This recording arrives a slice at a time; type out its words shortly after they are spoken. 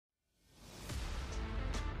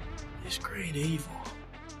This great evil,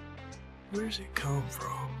 where's it come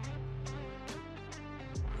from?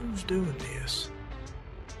 Who's doing this?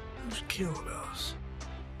 Who's killing us?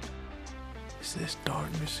 Is this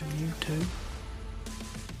darkness in you too?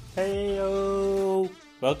 Heyo!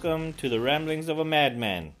 Welcome to the Ramblings of a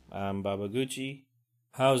Madman. I'm Baba Gucci.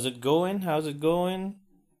 How's it going?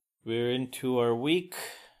 We're into our week,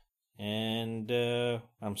 and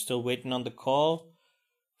I'm still waiting on the call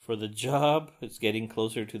for the job. It's getting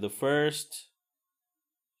closer to the 1st,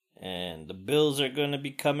 and the bills are going to be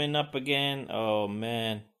coming up again. Oh,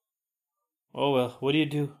 man. Oh, well, what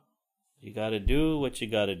do? You got to do what you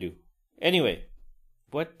got to do. Anyway,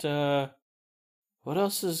 what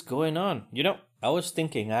else is going on? You know, I was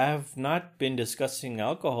thinking I have not been discussing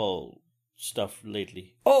alcohol stuff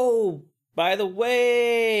lately. Oh, by the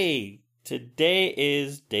way, today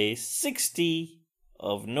is day 60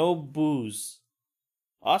 of no booze.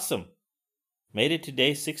 Awesome. Made it to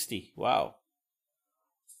day 60. Wow.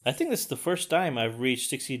 I think this is the first time I've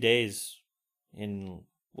reached 60 days in,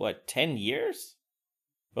 10 years?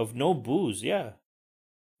 Of no booze, yeah.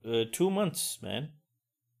 2 months, man.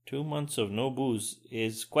 2 months of no booze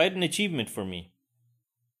is quite an achievement for me.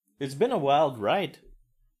 It's been a wild ride.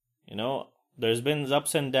 You know, there's been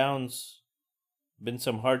ups and downs. Been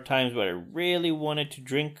some hard times where I really wanted to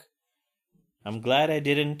drink. I'm glad I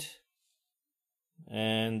didn't.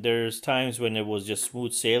 And there's times when it was just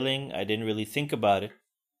smooth sailing. I didn't really think about it.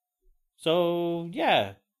 So,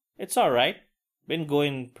 yeah, it's alright. Been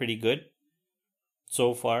going pretty good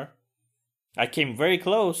so far. I came very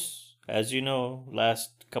close, as you know,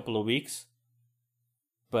 last couple of weeks.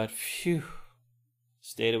 But phew,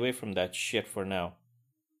 stayed away from that shit for now.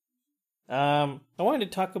 I wanted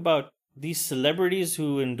to talk about these celebrities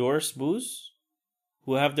who endorse booze,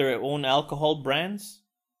 who have their own alcohol brands,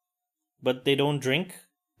 but they don't drink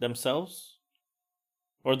themselves.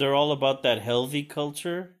 Or they're all about that healthy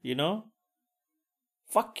culture, you know?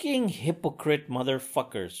 Fucking hypocrite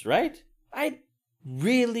motherfuckers, right?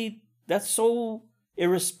 That's so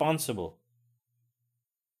irresponsible.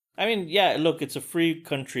 I mean, yeah, look, it's a free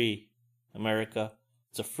country, America.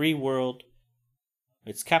 It's a free world.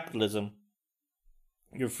 It's capitalism.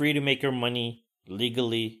 You're free to make your money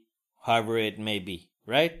legally, however it may be,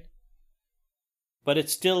 right? But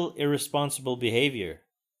it's still irresponsible behavior.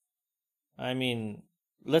 I mean,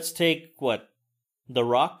 let's take, The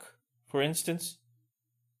Rock, for instance?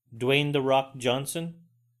 Dwayne "The Rock" Johnson.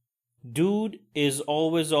 Dude is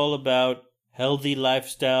always all about healthy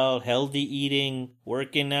lifestyle, healthy eating,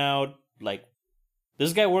 working out.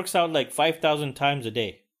 This guy works out 5,000 times a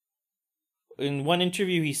day. In one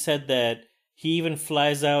interview, he said that he even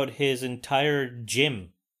flies out his entire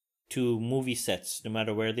gym to movie sets, no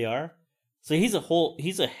matter where they are. So he's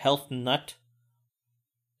a health nut.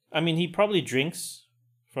 I mean, he probably drinks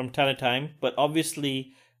from time to time, but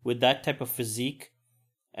obviously with that type of physique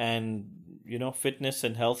and, fitness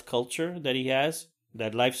and health culture that he has,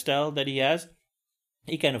 that lifestyle that he has,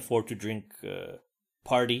 he can afford to drink,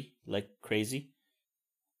 party like crazy.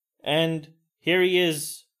 And here he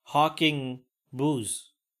is hawking booze,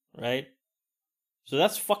 right? So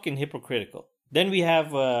that's fucking hypocritical. Then we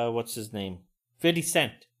have, what's his name? 50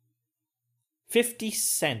 Cent. 50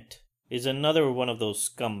 Cent is another one of those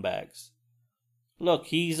scumbags. Look,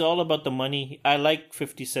 he's all about the money. I like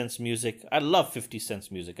 50 Cent's music. I love 50 Cent's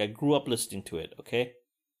music. I grew up listening to it, okay?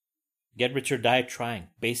 Get rich or die trying.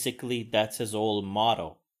 Basically, that's his whole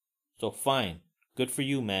motto. So fine. Good for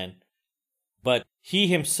you, man. But he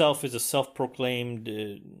himself is a self-proclaimed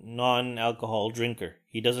non-alcohol drinker.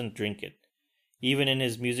 He doesn't drink it. Even in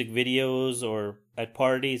his music videos or at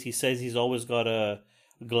parties, he says he's always got a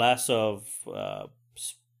glass of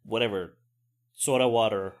soda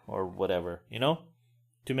water or whatever,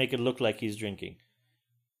 to make it look like he's drinking.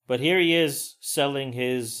 But here he is selling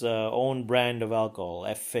his own brand of alcohol,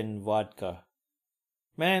 effin' vodka.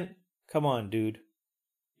 Man, come on, dude.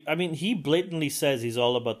 I mean, he blatantly says he's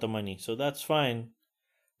all about the money, so that's fine.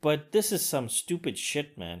 But this is some stupid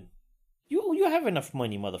shit, man. You have enough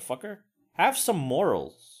money, motherfucker. Have some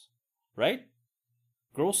morals, right?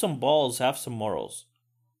 Grow some balls, have some morals.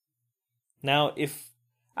 Now, if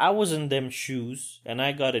I was in them shoes and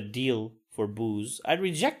I got a deal for booze, I'd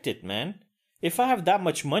reject it, man. If I have that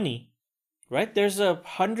much money, right, there's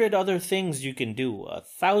 100 other things you can do,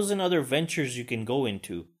 1,000 other ventures you can go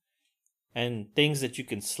into, and things that you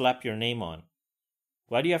can slap your name on.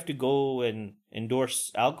 Why do you have to go and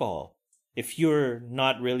endorse alcohol if you're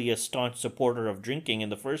not really a staunch supporter of drinking in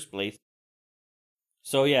the first place?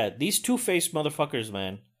 So yeah, these two-faced motherfuckers,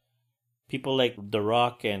 man. People like The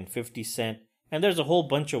Rock and 50 Cent, and there's a whole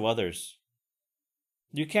bunch of others.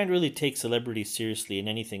 You can't really take celebrities seriously in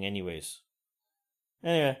anything anyways.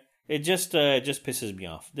 Anyway, it just pisses me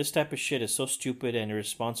off. This type of shit is so stupid and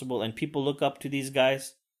irresponsible, and people look up to these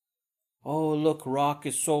guys. Oh, look, Rock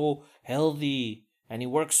is so healthy, and he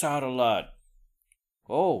works out a lot.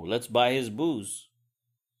 Oh, let's buy his booze.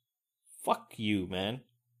 Fuck you, man.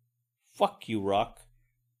 Fuck you, Rock.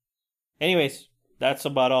 Anyways, that's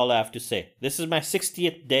about all I have to say. This is my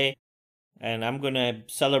 60th day, and I'm going to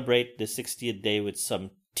celebrate the 60th day with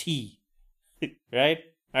some tea. Right?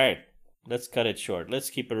 Alright, let's cut it short.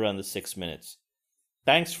 Let's keep it around the 6 minutes.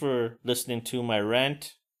 Thanks for listening to my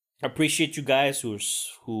rant. Appreciate you guys who've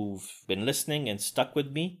been listening and stuck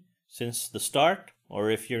with me since the start.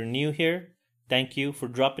 Or if you're new here, thank you for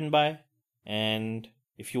dropping by. And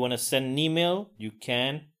if you want to send an email, you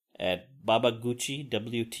can at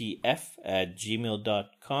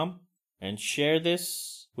babagucci.wtf@gmail.com and share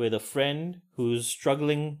this with a friend who's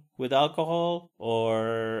struggling with alcohol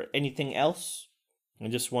or anything else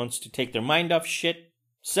and just wants to take their mind off shit.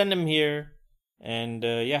 Send them here, and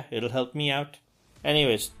yeah, it'll help me out.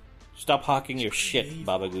 Anyways, stop hawking your shit,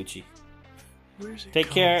 Babagucci.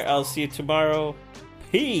 Take care. I'll see you tomorrow.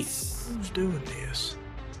 Peace. Who's doing this?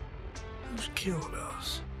 Who's killed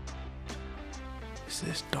us? Is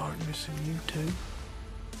this darkness in you too?